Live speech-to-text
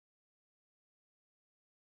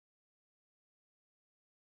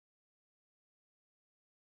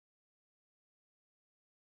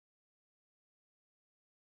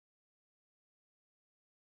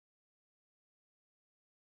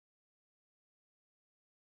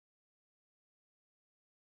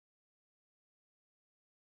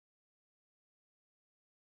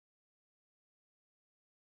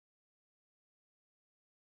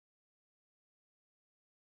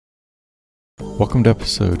Welcome to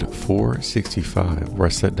episode 465, where I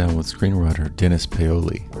sat down with screenwriter Dennis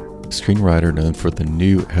Paoli, screenwriter known for the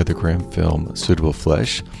new Heather Graham film Suitable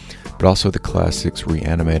Flesh, but also the classics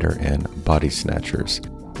Re-Animator and Body Snatchers.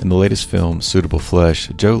 In the latest film, Suitable Flesh,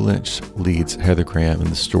 Joe Lynch leads Heather Graham in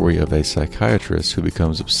the story of a psychiatrist who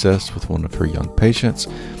becomes obsessed with one of her young patients,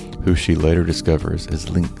 who she later discovers is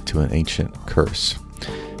linked to an ancient curse.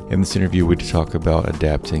 In this interview, we talk about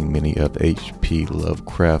adapting many of H.P.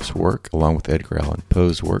 Lovecraft's work, along with Edgar Allan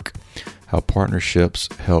Poe's work, how partnerships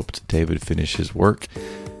helped David finish his work,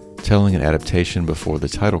 telling an adaptation before the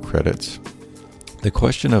title credits, the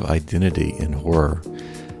question of identity in horror,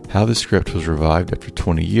 how the script was revived after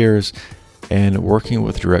 20 years, and working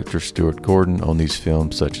with director Stuart Gordon on these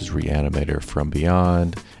films such as Re-Animator, From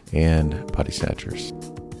Beyond, and Body Snatchers.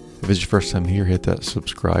 If it's your first time here, hit that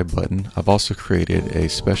subscribe button. I've also created a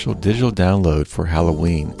special digital download for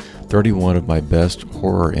Halloween, 31 of my best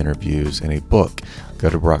horror interviews in a book.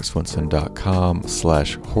 Go to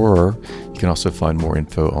brockswinson.com/horror. You can also find more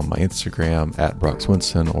info on my Instagram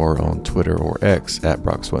 @brockswinson or on Twitter or X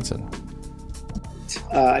 @brockswinson.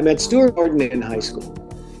 I met Stuart Gordon in high school,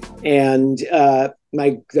 and the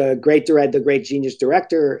great genius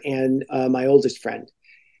director, and my oldest friend,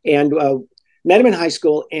 and met him in high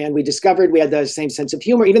school, and we discovered we had the same sense of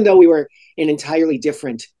humor, even though we were in entirely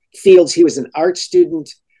different fields. He was an art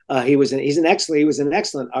student. He was an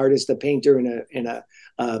excellent artist, a painter and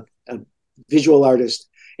a visual artist,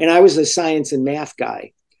 and I was a science and math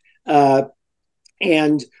guy.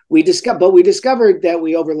 And we discovered that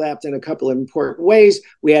we overlapped in a couple of important ways.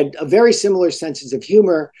 We had a very similar senses of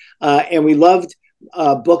humor, and we loved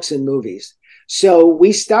books and movies. So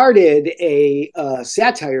we started a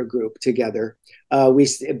satire group together.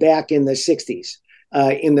 Back in the 60s,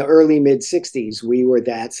 in the early mid 60s,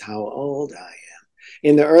 that's how old I am.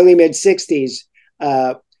 In the early mid 60s,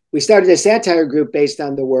 we started a satire group based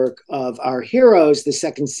on the work of our heroes, the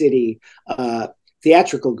Second City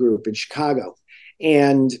theatrical group in Chicago.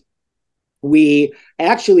 And we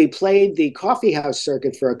actually played the coffee house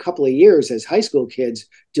circuit for a couple of years as high school kids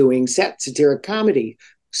doing satiric comedy,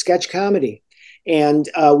 sketch comedy. And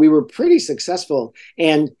we were pretty successful.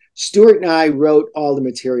 And Stuart and I wrote all the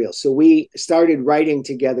material. So we started writing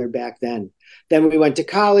together back then. Then we went to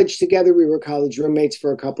college together. We were college roommates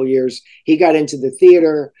for a couple of years. He got into the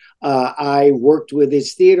theater. I worked with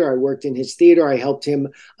his theater. I worked in his theater. I helped him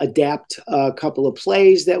adapt a couple of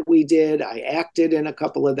plays that we did. I acted in a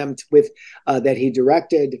couple of them that he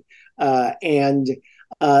directed. And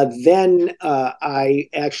then I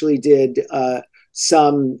actually did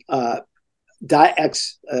some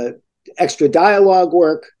extra dialogue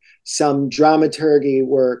work, some dramaturgy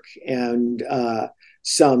work, and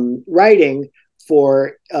some writing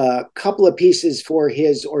for a couple of pieces for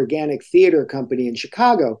his organic theater company in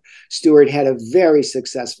Chicago. Stuart had a very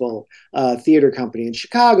successful theater company in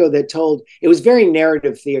Chicago it was very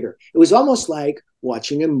narrative theater. It was almost like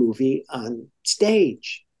watching a movie on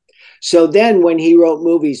stage. So then when he wrote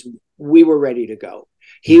movies, we were ready to go.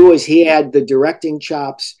 He had the directing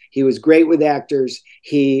chops. He was great with actors.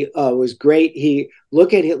 He was great.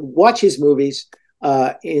 Watch his movies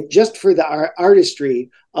just for the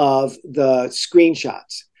artistry of the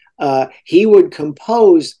screenshots. He would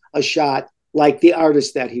compose a shot like the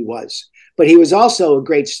artist that he was, but he was also a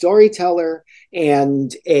great storyteller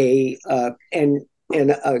and a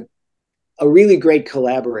really great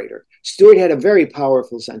collaborator. Stuart had a very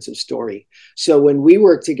powerful sense of story. So when we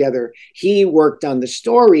worked together, he worked on the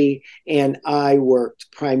story and I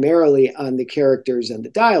worked primarily on the characters and the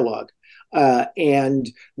dialogue. And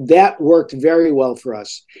that worked very well for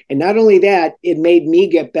us. And not only that, it made me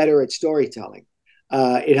get better at storytelling.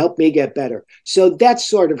 It helped me get better. So that's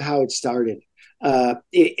sort of how it started.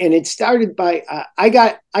 It started by, I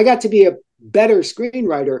got to be a better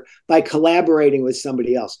screenwriter by collaborating with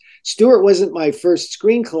somebody else. Stuart wasn't my first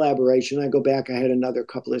screen collaboration. I go back, I had another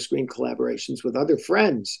couple of screen collaborations with other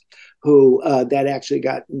friends who that actually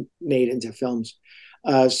got made into films.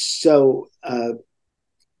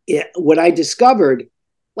 What I discovered,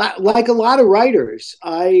 like a lot of writers,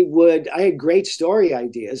 I had great story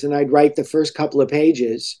ideas and I'd write the first couple of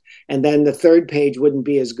pages and then the third page wouldn't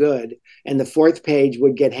be as good. And the fourth page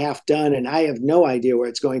would get half done and I have no idea where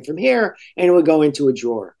it's going from here, and it would go into a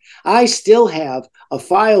drawer. I still have a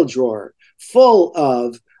file drawer full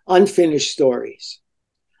of unfinished stories.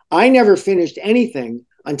 I never finished anything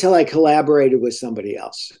until I collaborated with somebody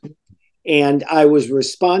else. And I was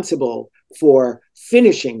responsible for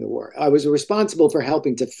finishing the work. I was responsible for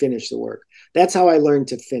helping to finish the work. That's how I learned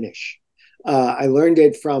to finish. I learned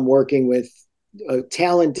it from working with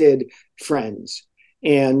talented friends.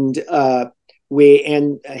 And we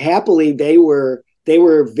and happily they were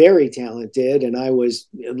very talented, and I was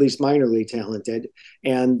at least minorly talented,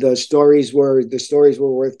 and the stories were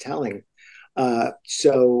worth telling.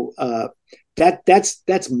 So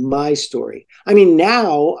that's my story. I mean,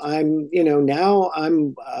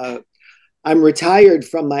 I'm retired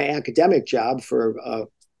from my academic job for a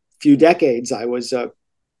few decades. I worked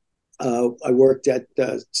at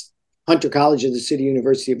Hunter College of the City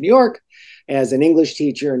University of New York as an English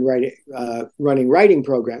teacher and running writing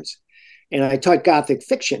programs. And I taught Gothic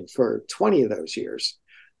fiction for 20 of those years.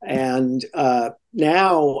 And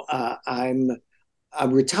now I'm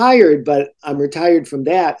retired, but I'm retired from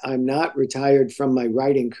that. I'm not retired from my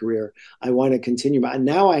writing career. I want to continue. And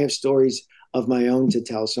now I have stories of my own to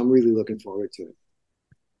tell. So I'm really looking forward to it.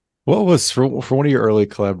 What was for one of your early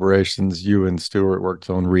collaborations, you and Stuart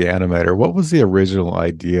worked on Re-Animator. What was the original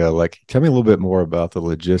idea? Like, tell me a little bit more about the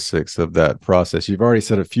logistics of that process. You've already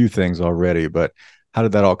said a few things already, but how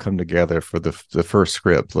did that all come together for the first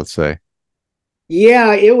script, let's say?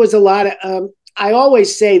 Yeah, it was a lot of. I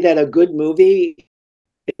always say that a good movie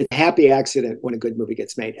is a happy accident when a good movie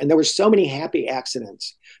gets made, and there were so many happy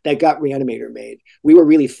accidents that got Re-Animator made. We were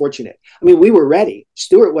really fortunate. I mean, we were ready.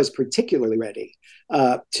 Stuart was particularly ready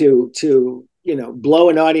to blow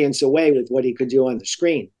an audience away with what he could do on the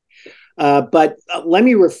screen. But let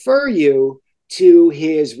me refer you to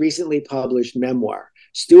his recently published memoir,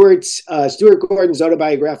 Stuart Gordon's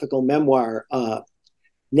autobiographical memoir,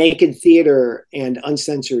 Naked Theater and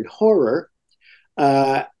Uncensored Horror,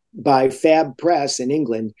 by Fab Press in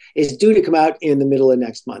England, is due to come out in the middle of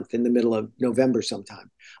next month, in the middle of November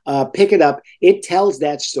sometime. Pick it up. It tells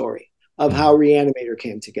that story of how Re-Animator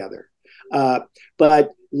came together. But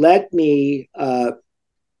let me,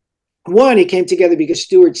 it came together because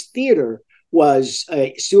Stuart's Theater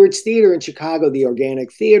in Chicago, the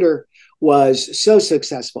Organic Theater, was so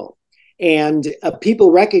successful. And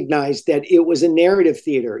people recognized that it was a narrative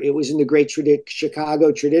theater. It was in the great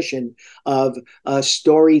Chicago tradition of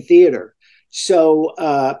story theater. So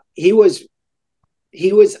he was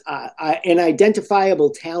an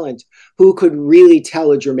identifiable talent who could really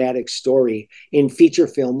tell a dramatic story in feature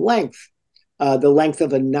film length, the length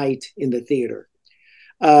of a night in the theater.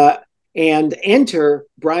 And enter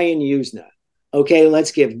Brian Usna. Okay,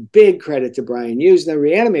 let's give big credit to Brian Usna.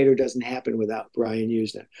 Re-Animator doesn't happen without Brian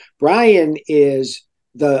Usna. Brian is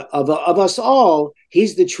of us all,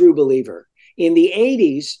 he's the true believer. In the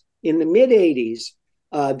 80s, in the mid 80s,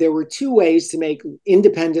 there were two ways to make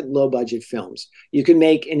independent low-budget films. You can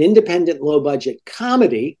make an independent low-budget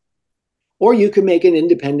comedy, or you can make an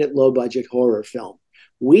independent low-budget horror film.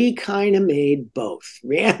 We kind of made both.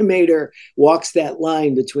 Re-Animator walks that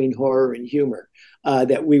line between horror and humor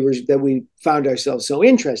that we found ourselves so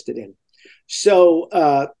interested in. So,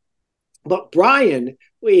 but Brian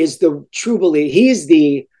is the true believer. He's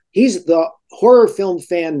the horror film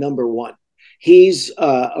fan number one. He's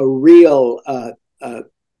a real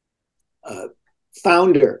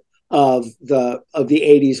founder of the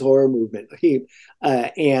 80s horror movement.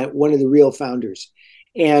 And one of the real founders.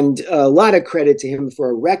 And a lot of credit to him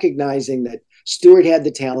for recognizing that Stuart had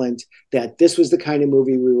the talent, that this was the kind of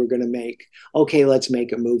movie we were going to make. Okay, let's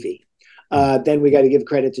make a movie. Then we got to give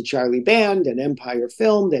credit to Charlie Band and Empire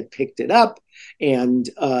Film that picked it up. And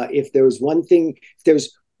if there's one thing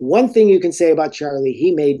you can say about Charlie,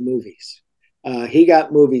 he made movies. He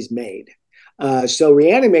got movies made. So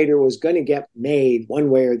Re-Animator was going to get made one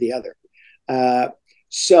way or the other.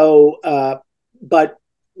 But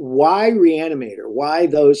why Re-Animator? Why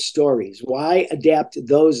those stories? Why adapt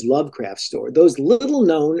those Lovecraft stories? Those little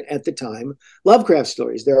known at the time Lovecraft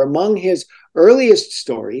stories. They're among his earliest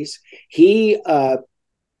stories. He felt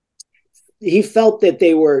that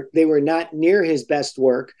they were not near his best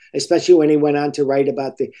work, especially when he went on to write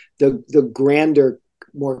about the grander,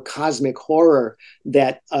 more cosmic horror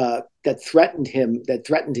that threatened him, that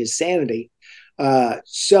threatened his sanity.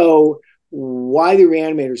 So why the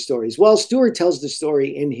Re-Animator stories? Well, Stuart tells the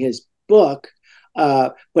story in his book,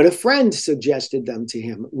 but a friend suggested them to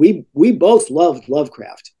him. We both loved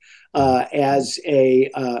Lovecraft.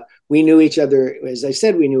 We knew each other, as I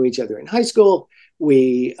said, we knew each other in high school.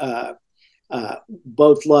 We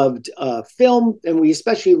both loved film, and we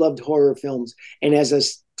especially loved horror films. And as a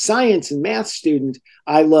science and math student,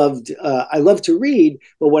 I loved to read,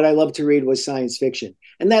 but what I loved to read was science fiction,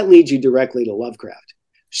 and that leads you directly to Lovecraft.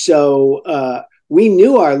 So we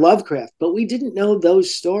knew our Lovecraft, but we didn't know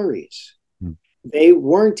those stories. They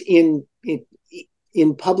weren't in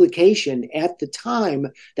publication at the time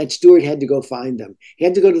that Stuart had to go find them. He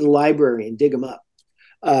had to go to the library and dig them up.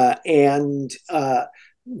 He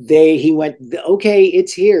went, okay,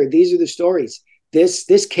 it's here. These are the stories.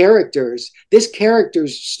 this character's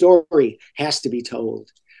story has to be told.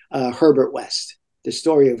 Herbert West, the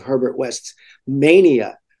story of Herbert West's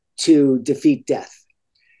mania to defeat death,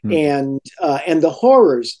 and the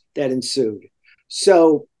horrors that ensued.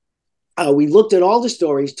 So we looked at all the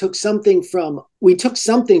stories, took something from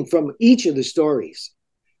each of the stories,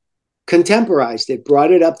 contemporized it,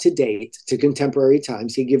 brought it up to date to contemporary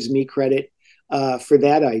times. He gives me credit for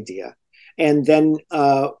that idea. And then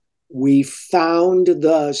we found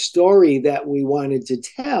the story that we wanted to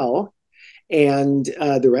tell, and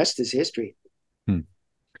the rest is history.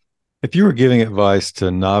 If you were giving advice to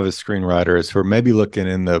novice screenwriters who are maybe looking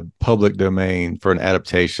in the public domain for an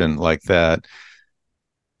adaptation like that,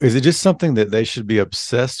 is it just something that they should be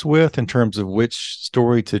obsessed with in terms of which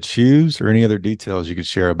story to choose, or any other details you could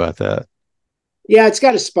share about that? Yeah, it's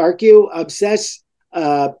got to spark you. Obsess.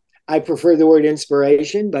 I prefer the word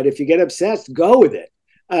inspiration, but if you get obsessed, go with it.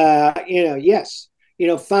 Yes.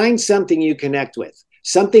 Find something you connect with,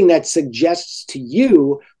 something that suggests to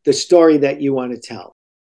you the story that you want to tell.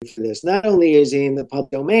 For this, not only is he in the public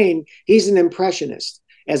domain, he's an impressionist.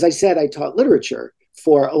 As I said, I taught literature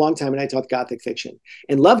for a long time, and I taught Gothic fiction.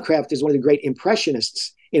 And Lovecraft is one of the great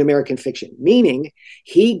impressionists in American fiction, meaning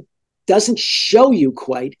he doesn't show you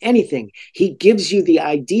quite anything. He gives you the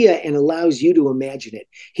idea and allows you to imagine it.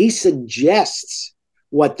 He suggests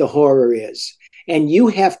what the horror is. And you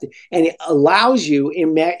have to, and it allows you,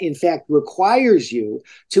 in fact, requires you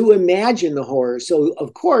to imagine the horror. So,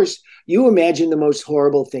 of course, you imagine the most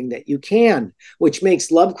horrible thing that you can, which makes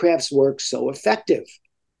Lovecraft's work so effective.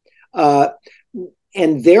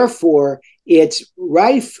 And therefore, it's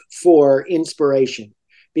rife for inspiration,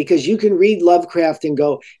 because you can read Lovecraft and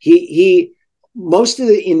go, in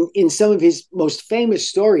some of his most famous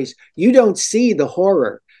stories, you don't see the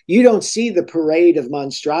horror. You don't see the parade of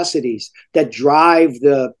monstrosities that drive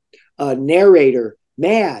the narrator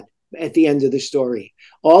mad at the end of the story.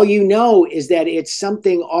 All you know is that it's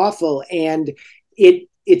something awful, and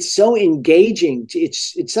it's so engaging.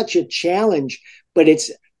 It's such a challenge, but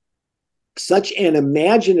it's such an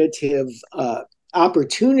imaginative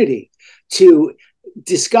opportunity to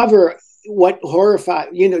discover what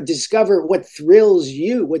discover what thrills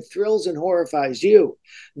you, what thrills and horrifies you,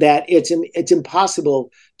 that it's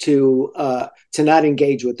impossible to not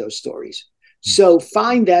engage with those stories. So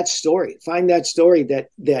find that story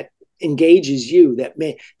that engages you,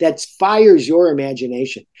 that fires your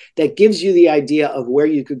imagination, that gives you the idea of where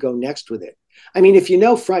you could go next with it. I mean, if you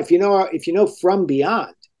know From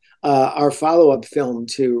Beyond, our follow-up film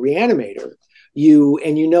to Re-Animator, you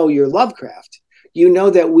know your Lovecraft, you know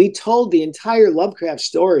that we told the entire Lovecraft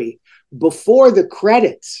story before the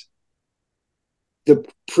credits. The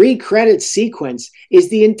pre-credit sequence is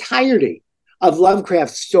the entirety of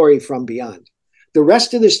Lovecraft's story From Beyond. The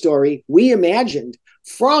rest of the story we imagined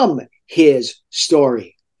from his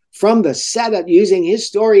story, from the setup, using his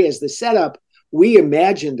story as the setup. We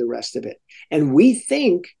imagined the rest of it, and we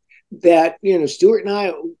think that Stuart and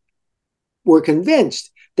I were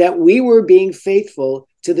convinced that we were being faithful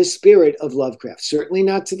to the spirit of Lovecraft. Certainly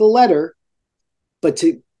not to the letter, but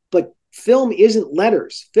film isn't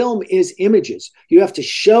letters. Film is images. You have to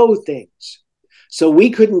show things. So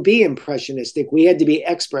we couldn't be impressionistic. We had to be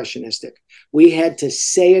expressionistic. We had to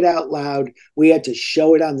say it out loud. We had to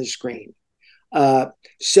show it on the screen.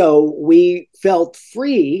 So we felt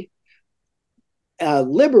free,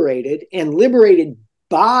 liberated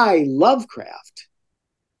by Lovecraft,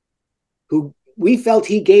 who we felt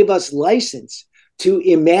he gave us license to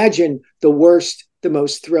imagine the worst, the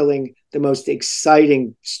most thrilling, the most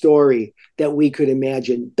exciting story that we could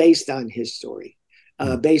imagine based on his story,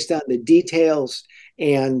 based on the details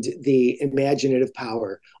and the imaginative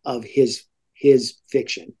power of his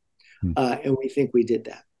fiction. And we think we did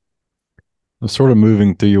that. I'm sort of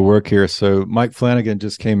moving through your work here. So Mike Flanagan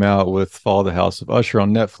just came out with Fall of the House of Usher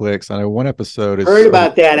on Netflix. I know one episode is... Heard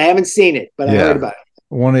about that. I haven't seen it, but I heard about it.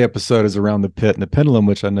 One of the episodes is Around the Pit and the Pendulum,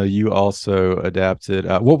 which I know you also adapted.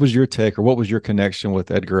 What was your take, or what was your connection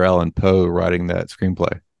with Edgar Allan Poe writing that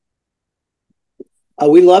screenplay?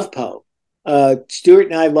 We love Poe. Stuart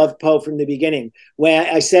and I loved Poe from the beginning. When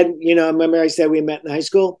I said, remember I said we met in high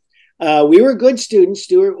school? We were good students.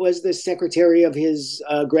 Stuart was the secretary of his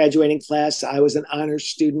graduating class. I was an honors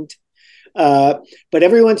student. But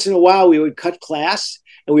every once in a while, we would cut class,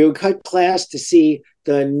 to see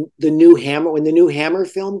the new Hammer. When the new Hammer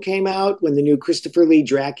film came out, when the new Christopher Lee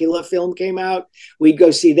Dracula film came out, we'd go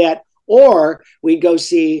see that, or we'd go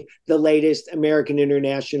see the latest American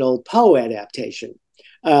International Poe adaptation.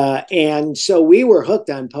 And so we were hooked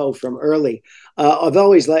on Poe from early. I've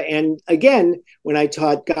always and again, when I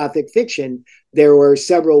taught Gothic fiction, there were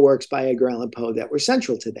several works by Edgar Allan Poe that were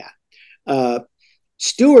central to that.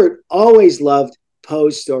 Stewart always loved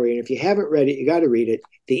Poe's story, and if you haven't read it, you got to read it.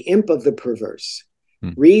 The Imp of the Perverse.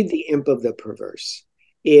 Read The Imp of the Perverse.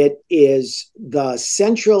 It is the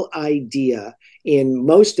central idea in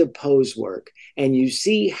most of Poe's work, and you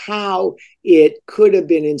see how it could have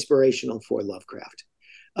been inspirational for Lovecraft.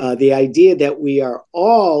 The idea that we are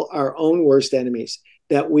all our own worst enemies,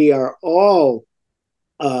 that we are all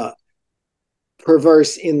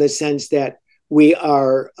perverse in the sense that we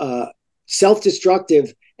are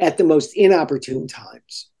self-destructive at the most inopportune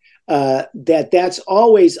times, that's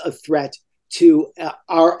always a threat to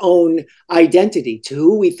our own identity, to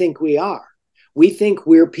who we think we are. We think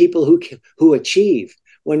we're people who achieve,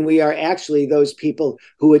 when we are actually those people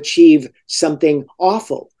who achieve something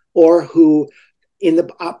awful, or who in the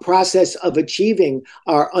process of achieving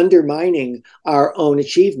are undermining our own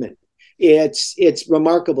achievement. It's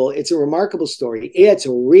remarkable. It's a remarkable story. It's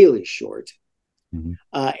really short. Mm-hmm.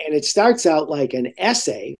 And it starts out like an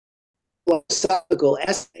essay, philosophical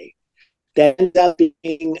essay, that ends up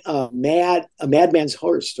being a madman's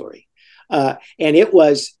horror story. And it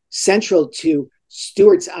was central to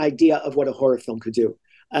Stewart's idea of what a horror film could do.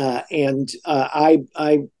 And I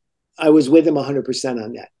was with him 100%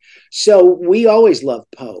 on that. So we always loved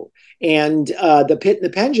Poe. And The Pit and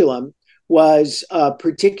the Pendulum was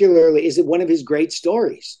particularly, is one of his great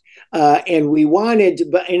stories. And we wanted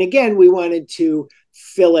to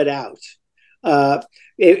fill it out.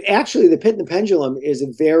 Actually, The Pit and the Pendulum is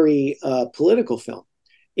a very political film.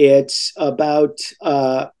 It's about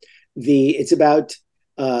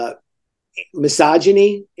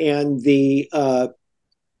misogyny and the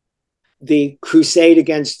crusade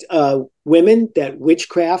against women that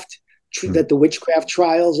the witchcraft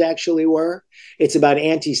trials actually were. It's about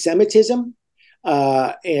anti-Semitism.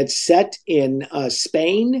 It's set in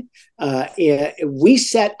Spain.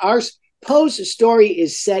 Poe's story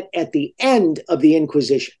is set at the end of the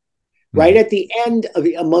Inquisition, right at the end of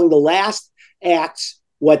among the last acts.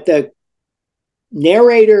 What the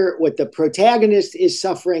protagonist is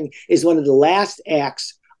suffering is one of the last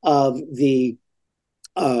acts of the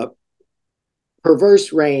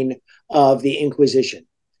perverse reign of the Inquisition.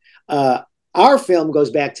 Our film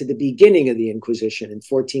goes back to the beginning of the Inquisition in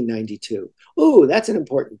 1492. Ooh, that's an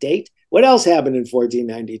important date. What else happened in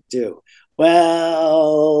 1492?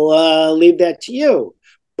 Well, leave that to you.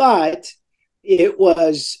 But it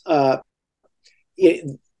was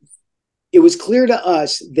it was clear to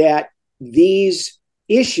us that these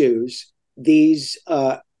issues, these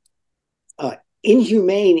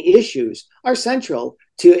inhumane issues, are central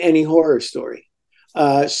to any horror story.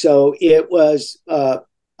 So it was a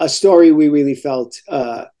story we really felt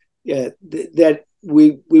that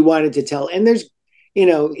we wanted to tell. And there's,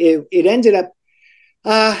 it ended up.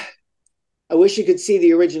 I wish you could see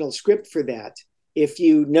the original script for that. If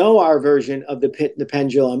you know our version of The Pit and the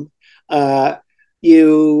Pendulum,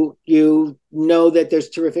 you know that there's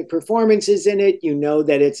terrific performances in it. You know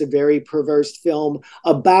that it's a very perverse film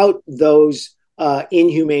about those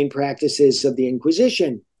inhumane practices of the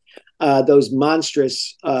Inquisition, those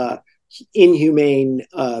monstrous, inhumane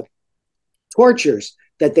tortures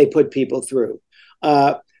that they put people through.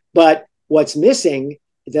 But what's missing,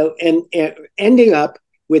 though, and ending up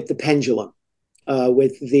with the pendulum,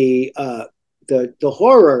 with the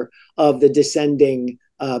horror of the descending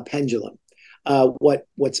pendulum.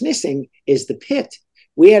 What's missing is the pit.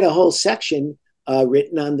 We had a whole section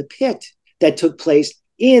written on the pit that took place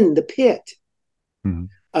in the pit, and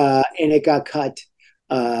it got cut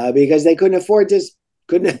because they couldn't afford this.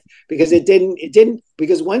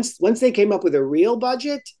 Because once they came up with a real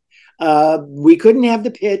budget, we couldn't have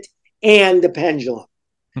the pit and the pendulum,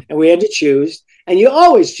 and we had to choose. And you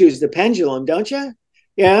always choose the pendulum, don't you?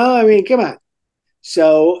 I mean, come on.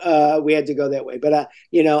 So we had to go that way. But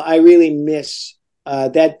I really miss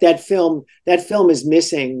that film. That film is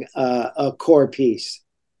missing a core piece.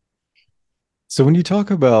 So when you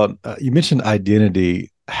talk about, you mentioned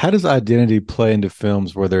identity. How does identity play into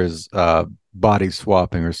films where there's body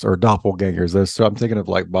swapping or doppelgangers? So I'm thinking of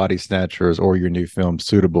like Body Snatchers or your new film,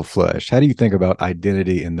 Suitable Flesh. How do you think about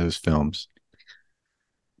identity in those films?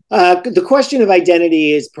 The question of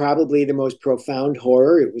identity is probably the most profound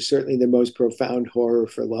horror. It was certainly the most profound horror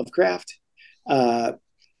for Lovecraft.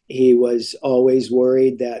 He was always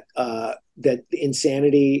worried that the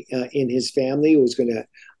insanity in his family was going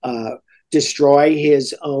to destroy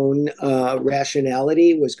his own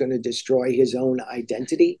rationality, was going to destroy his own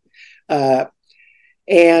identity.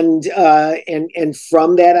 And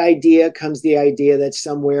from that idea comes the idea that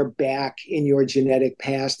somewhere back in your genetic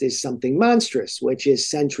past is something monstrous, which is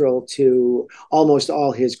central to almost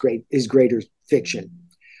all his greater fiction.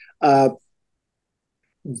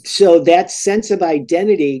 So that sense of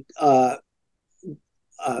identity,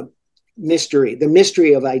 mystery, the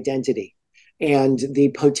mystery of identity, and the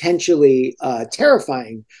potentially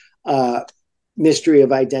terrifying mystery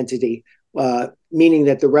of identity, meaning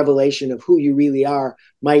that the revelation of who you really are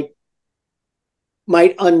might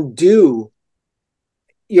undo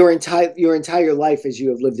your entire life as you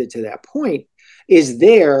have lived it to that point, is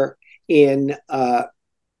there in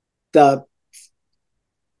the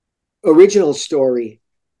original story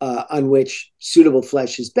on which Suitable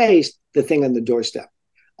Flesh is based, The Thing on the Doorstep.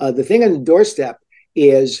 The Thing on the Doorstep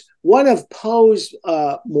is one of Poe's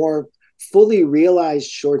more fully realized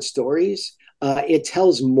short stories. It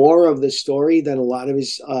tells more of the story than a lot of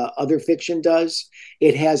his other fiction does.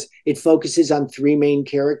 It focuses on three main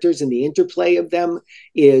characters, and the interplay of them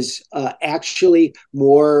is actually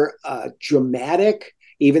more dramatic,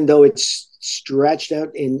 even though it's stretched out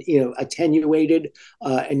and attenuated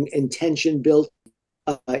and tension built.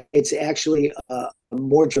 It's actually a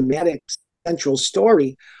more dramatic central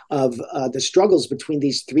story of the struggles between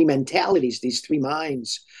these three mentalities, these three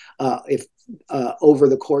minds, over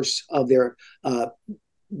the course of their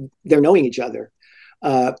knowing each other,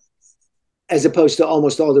 as opposed to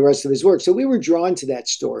almost all the rest of his work. So we were drawn to that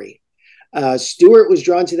story. Stuart was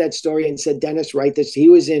drawn to that story and said, "Dennis, write this." He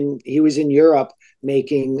was in Europe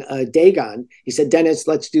making Dagon. He said, "Dennis,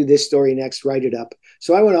 let's do this story next. Write it up."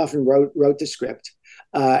 So I went off and wrote the script.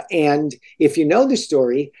 And if you know the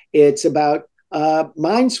story, it's about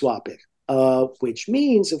mind swapping, which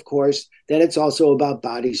means, of course, that it's also about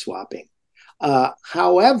body swapping.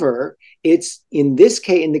 However, it's in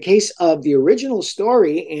the case of the original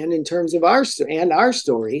story, and in terms of our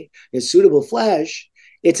story, is Suitable Flesh,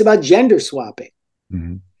 it's about gender swapping,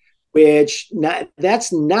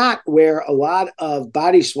 that's not where a lot of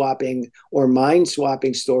body swapping or mind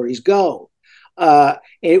swapping stories go.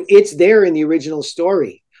 It's there in the original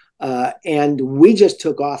story, and we just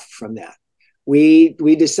took off from that. We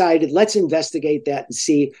decided, let's investigate that and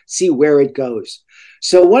see where it goes.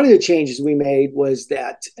 So one of the changes we made was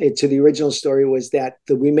that to the original story was that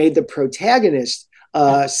we made the protagonist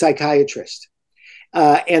a psychiatrist.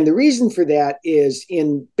 And the reason for that is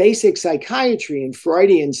in basic psychiatry and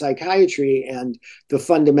Freudian psychiatry and the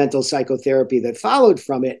fundamental psychotherapy that followed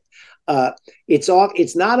from it,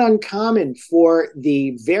 it's not uncommon for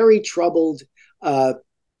the very troubled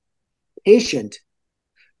patient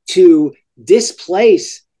to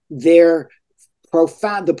displace the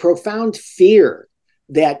profound fear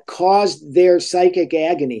that caused their psychic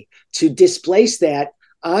agony, to displace that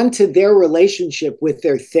onto their relationship with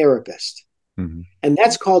their therapist. And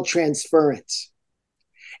that's called transference.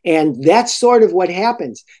 And that's sort of what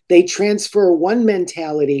happens. They transfer one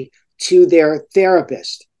mentality to their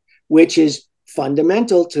therapist, which is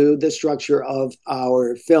fundamental to the structure of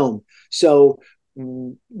our film. So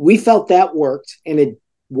we felt that worked, and it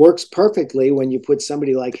works perfectly when you put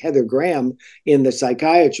somebody like Heather Graham in the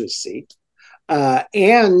psychiatrist seat.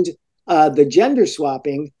 And the gender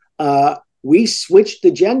swapping, we switched the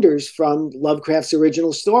genders from Lovecraft's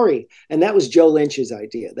original story. And that was Joe Lynch's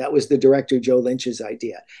idea. That was the director Joe Lynch's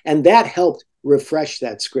idea. And that helped refresh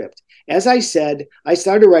that script. As I said, I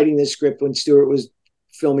started writing this script when Stuart was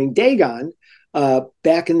filming Dagon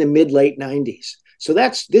back in the mid-late 90s. So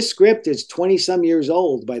this script is 20-some years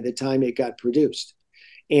old by the time it got produced.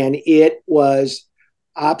 And it was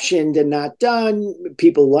optioned and not done.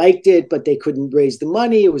 People liked it, but they couldn't raise the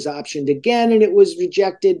money. It was optioned again, and it was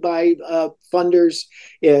rejected by funders.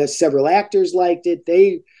 Several actors liked it.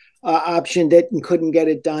 They optioned it and couldn't get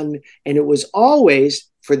it done. And it was always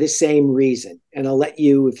for the same reason. And I'll let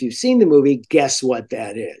you, if you've seen the movie, guess what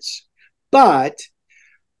that is. But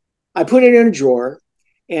I put it in a drawer.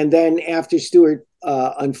 And then after Stuart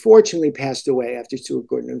unfortunately passed away, after Stuart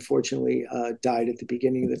Gordon unfortunately died at the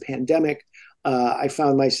beginning of the pandemic, I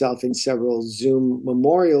found myself in several Zoom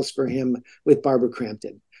memorials for him with Barbara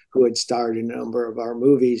Crampton, who had starred in a number of our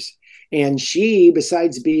movies. And she,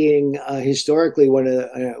 besides being historically one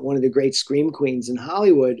of the great scream queens in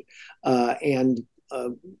Hollywood, and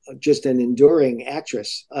just an enduring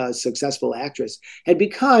actress, successful actress, had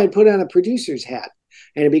put on a producer's hat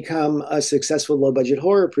and had become a successful low-budget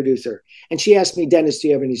horror producer. And she asked me, "Dennis, do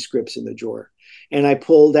you have any scripts in the drawer?" And I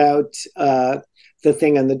pulled out The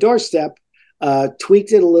Thing on the Doorstep,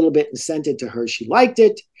 tweaked it a little bit and sent it to her. She liked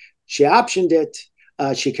it. She optioned it.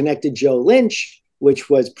 She connected Joe Lynch. which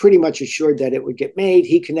was pretty much assured that it would get made.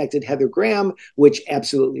 He connected Heather Graham, which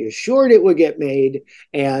absolutely assured it would get made.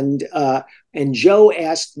 And Joe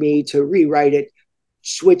asked me to rewrite it,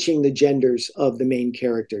 switching the genders of the main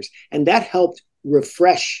characters. And that helped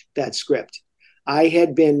refresh that script. I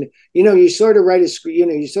had been, you sort of write a script,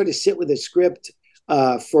 you sort of sit with a script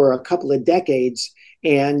for a couple of decades,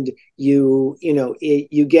 and you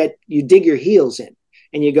dig your heels in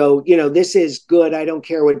and you go, this is good. I don't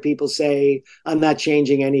care what people say. I'm not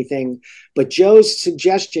changing anything. But Joe's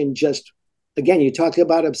suggestion just, again, you talked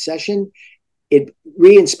about obsession. It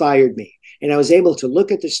re-inspired me. And I was able to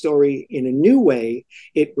look at the story in a new way.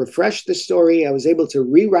 It refreshed the story. I was able to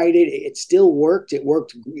rewrite it. It still worked. It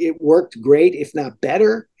worked great, if not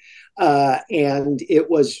better. And it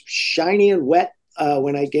was shiny and wet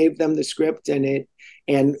when I gave them the script, and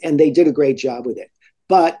they did a great job with it.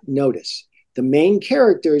 But notice, the main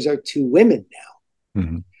characters are two women now.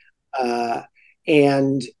 Mm-hmm.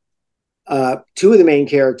 And two of the main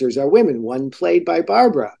characters are women, one played by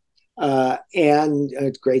Barbara. And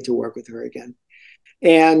it's great to work with her again.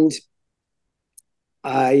 And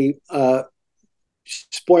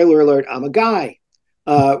spoiler alert, I'm a guy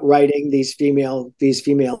writing these female.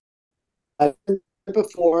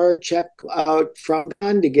 Before, check out from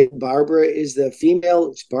to get Barbara is the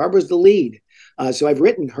female. Barbara's the lead. So I've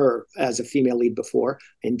written her as a female lead before,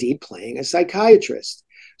 indeed playing a psychiatrist.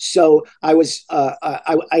 So I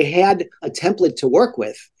had a template to work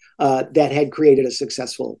with that had created a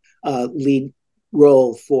successful lead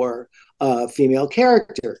role for a female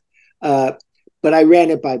character. But I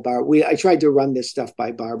ran it by Barbara. I tried to run this stuff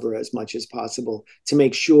by Barbara as much as possible to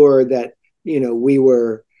make sure that, we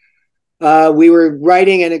were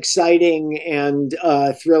writing an exciting and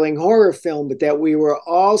thrilling horror film, but that we were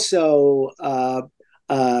also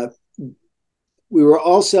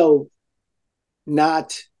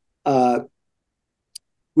not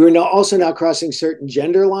crossing certain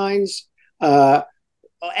gender lines.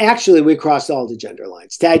 Actually, we crossed all the gender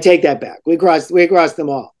lines. I take that back. We crossed them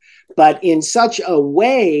all, but in such a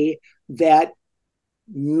way that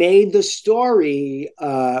made the story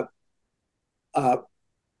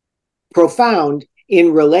profound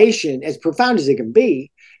as profound as it can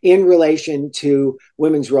be, in relation to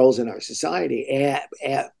women's roles in our society,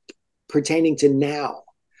 pertaining to now.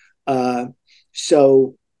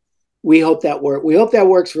 So we hope that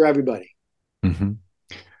works for everybody. Mm-hmm.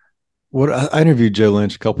 I interviewed Joe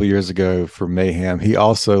Lynch a couple of years ago for Mayhem. He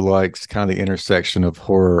also likes kind of the intersection of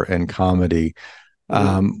horror and comedy.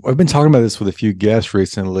 I've been talking about this with a few guests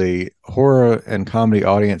recently. Horror and comedy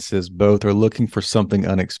audiences both are looking for something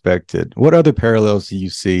unexpected. What other parallels do you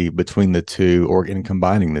see between the two, or in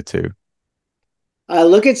combining the two?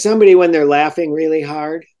 Look at somebody when they're laughing really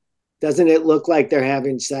hard. Doesn't it look like they're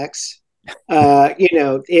having sex?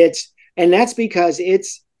 And that's because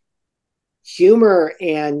it's humor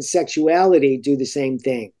and sexuality do the same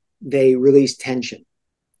thing. They release tension.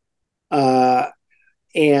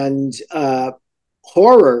 And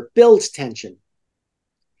horror builds tension.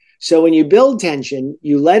 So when you build tension,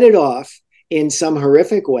 you let it off in some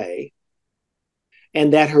horrific way.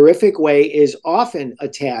 And that horrific way is often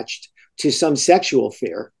attached to some sexual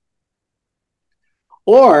fear.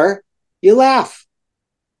 Or you laugh.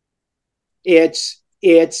 You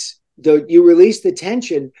release the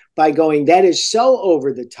tension by going, that is so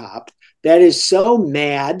over the top. That is so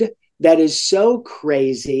mad. That is so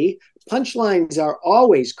crazy. Punchlines are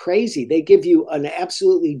always crazy. They give you an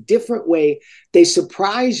absolutely different way. They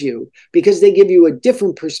surprise you because they give you a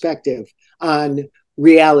different perspective on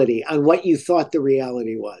reality, on what you thought the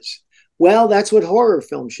reality was. Well, that's what horror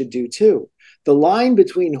films should do too. The line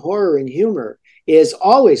between horror and humor is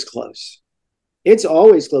always close. It's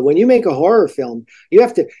always close. When you make a horror film,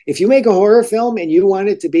 if you make a horror film and you want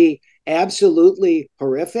it to be absolutely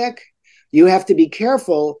horrific, you have to be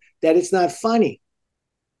careful that it's not funny.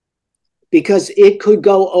 Because it could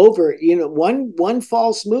go over, one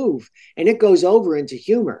false move and it goes over into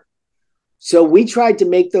humor. So we tried to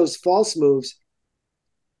make those false moves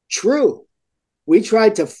true. We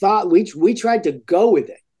tried to go with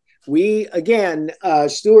it.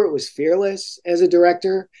 Stuart was fearless as a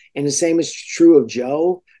director, and the same is true of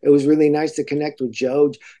Joe. It was really nice to connect with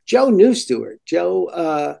Joe. Joe knew Stuart.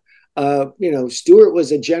 Stuart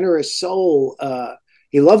was a generous soul.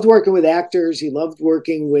 He loved working with actors. He loved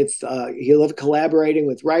collaborating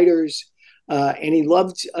with writers, and he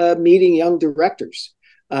loved meeting young directors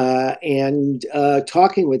and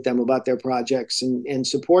talking with them about their projects and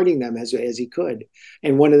supporting them as he could.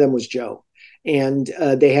 And one of them was Joe. And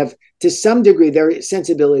they have, to some degree, their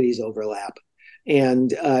sensibilities overlap.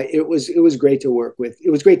 And it was great to work with. It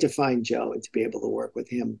was great to find Joe and to be able to work with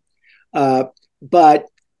him. but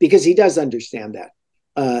because he does understand that,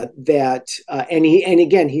 and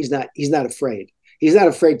again, he's not afraid. He's not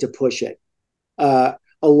afraid to push it. A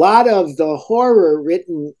lot of the horror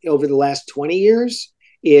written over the last 20 years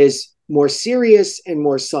is more serious and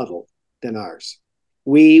more subtle than ours.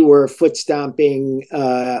 We were foot stomping,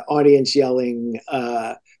 audience yelling,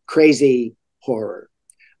 crazy horror.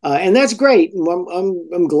 And that's great.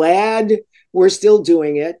 I'm glad we're still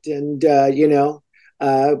doing it. And,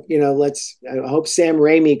 I hope Sam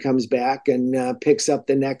Raimi comes back and picks up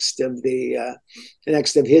the next of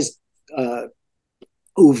his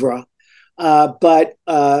oeuvre. But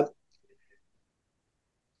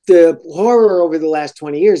the horror over the last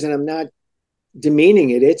 20 years, and I'm not demeaning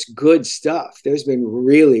it, it's good stuff. There's been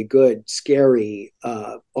really good, scary,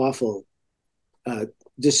 awful,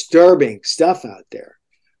 disturbing stuff out there,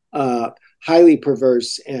 highly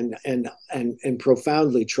perverse and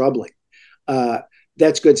profoundly troubling.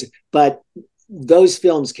 That's good, but those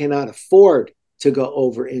films cannot afford to go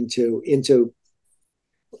over into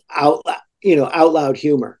out loud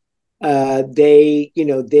humor. The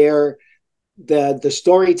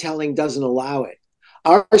storytelling doesn't allow it.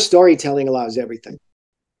 Our storytelling allows everything.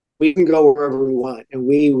 We can go wherever we want, and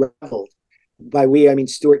we revel. By we, I mean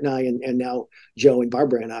Stuart and I, and now Joe and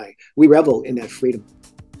Barbara and I. We revel in that freedom.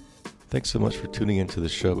 Thanks so much for tuning into the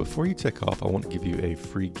show. Before you take off, I want to give you a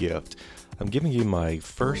free gift. I'm giving you my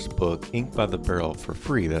first book, Ink by the Barrel, for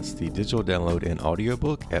free. That's the digital download and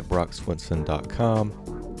audiobook at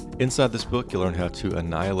brockswinson.com. Inside this book, you'll learn how to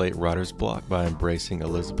annihilate writer's block by embracing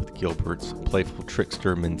Elizabeth Gilbert's playful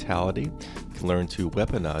trickster mentality. You can learn to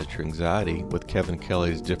weaponize your anxiety with Kevin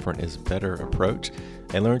Kelly's different is better approach,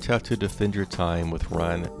 and learn how to defend your time with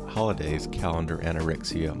Ryan Holiday's calendar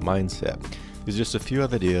anorexia mindset. There's just a few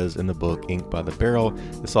other ideas in the book, Ink by the Barrel.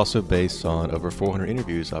 It's also based on over 400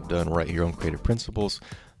 interviews I've done right here on Creative Principles.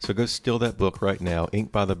 So go steal that book right now,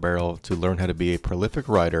 Ink by the Barrel, to learn how to be a prolific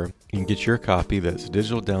writer. You can get your copy, that's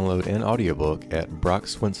digital download and audiobook, at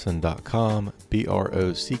brockswinson.com,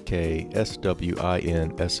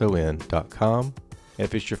 brockswinson.com. And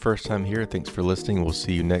if it's your first time here, thanks for listening. We'll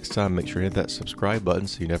see you next time. Make sure to hit that subscribe button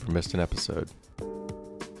so you never miss an episode.